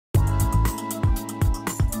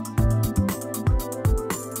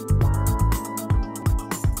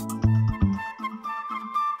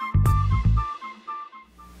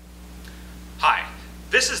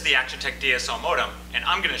This is the ActionTech DSL modem, and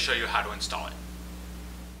I'm going to show you how to install it.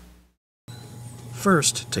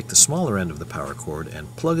 First, take the smaller end of the power cord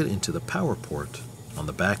and plug it into the power port on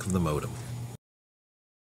the back of the modem.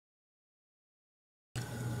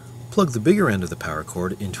 Plug the bigger end of the power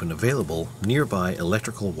cord into an available nearby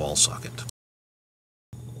electrical wall socket.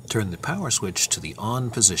 Turn the power switch to the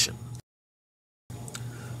on position.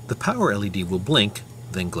 The power LED will blink,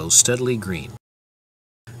 then glow steadily green.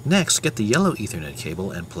 Next, get the yellow Ethernet cable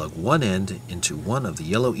and plug one end into one of the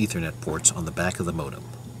yellow Ethernet ports on the back of the modem.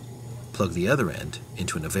 Plug the other end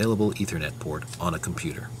into an available Ethernet port on a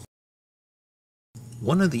computer.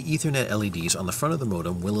 One of the Ethernet LEDs on the front of the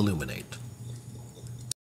modem will illuminate.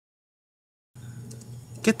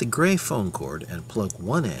 Get the gray phone cord and plug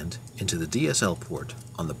one end into the DSL port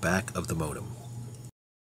on the back of the modem.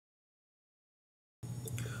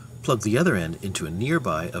 Plug the other end into a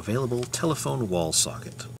nearby available telephone wall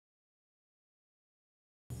socket.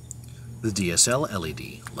 The DSL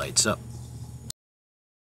LED lights up.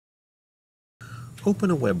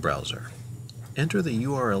 Open a web browser. Enter the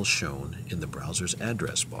URL shown in the browser's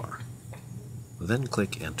address bar. Then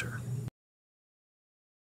click Enter.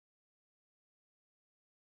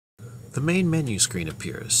 The main menu screen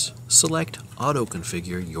appears. Select Auto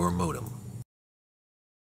Configure your modem.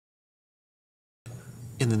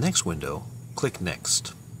 In the next window, click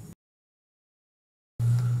Next.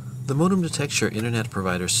 The modem detects your internet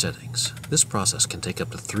provider settings. This process can take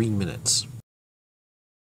up to 3 minutes.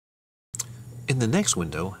 In the next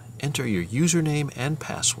window, enter your username and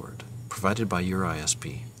password provided by your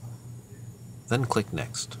ISP. Then click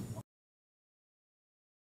Next.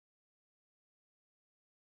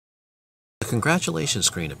 The congratulations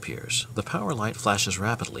screen appears. The power light flashes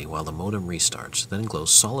rapidly while the modem restarts, then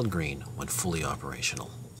glows solid green when fully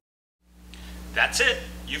operational. That's it!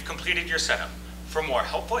 You've completed your setup. For more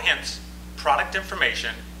helpful hints, product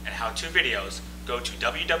information, and how-to videos, go to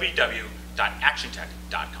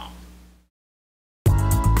www.actiontech.com.